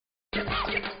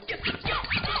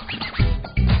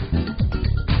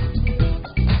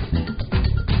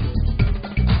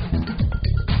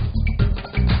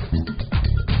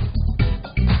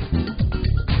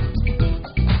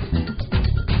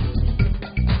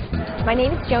My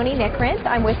name is Joni Nickrent.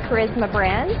 I'm with Charisma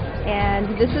Brands,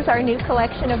 and this is our new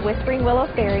collection of Whispering Willow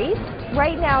fairies.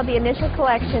 Right now, the initial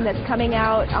collection that's coming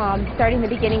out starting the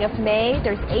beginning of May,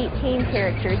 there's 18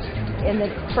 characters in the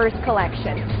first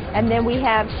collection. And then we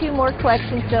have 2 more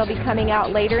collections that'll be coming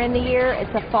out later in the year.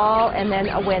 It's a fall and then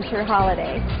a winter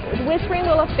holiday. The Whispering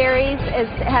Willow Fairies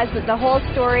has the whole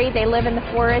story. They live in the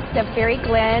forest of Fairy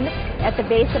Glen at the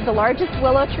base of the largest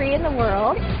willow tree in the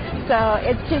world. So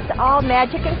it's just all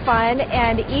magic and fun,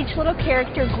 and each little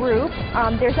character group,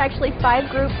 there's actually 5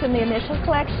 groups in the initial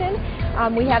collection.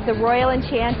 We have the Royal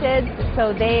Enchanted,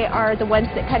 so they are the ones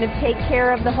that kind of take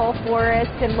care of the whole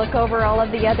forest and look over all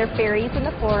of the other fairies in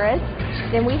the forest.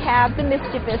 Then we have the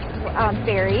Mischievous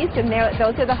fairies, and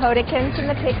those are the Hodikins and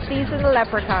the Pixies and the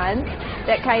Leprechauns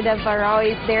that kind of are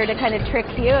always there to kind of trick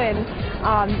you and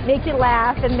make you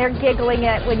laugh, and they're giggling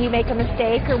at when you make a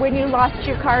mistake or when you lost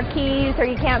your car keys or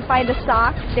you can't find a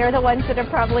sock. They're the ones that are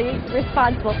probably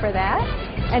responsible for that.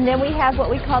 And then we have what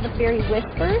we call the Fairy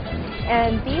Whispers,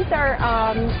 and these are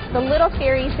the little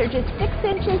fairies. They're just 6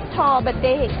 inches tall, but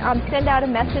they send out a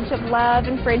message of love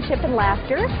and friendship and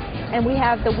laughter. And we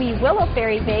have the Wee Willow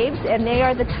Fairy Babes, and they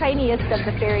are the tiniest of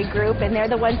the fairy group, and they're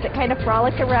the ones that kind of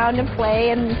frolic around and play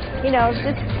and, you know,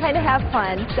 just kind of have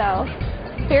fun. So,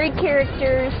 fairy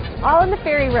characters, all in the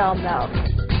fairy realm though.